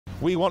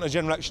We want a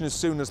general election as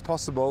soon as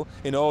possible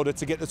in order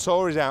to get the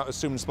Tories out as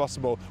soon as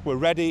possible. We're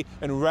ready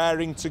and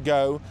raring to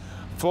go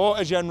for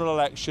a general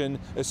election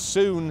as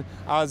soon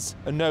as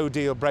a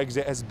no-deal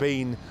Brexit has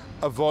been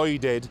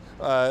avoided,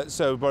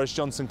 so Boris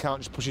Johnson can't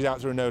just push it out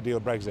through a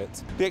no-deal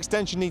Brexit. The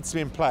extension needs to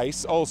be in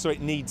place. Also,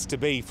 it needs to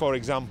be, for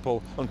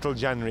example, until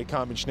January. It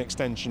can't be just an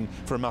extension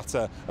for a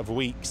matter of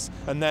weeks.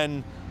 And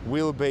then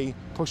we'll be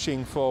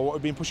pushing for what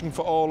we've been pushing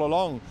for all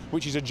along,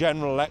 which is a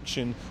general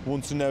election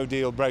once a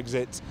no-deal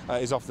Brexit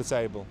is off the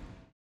table.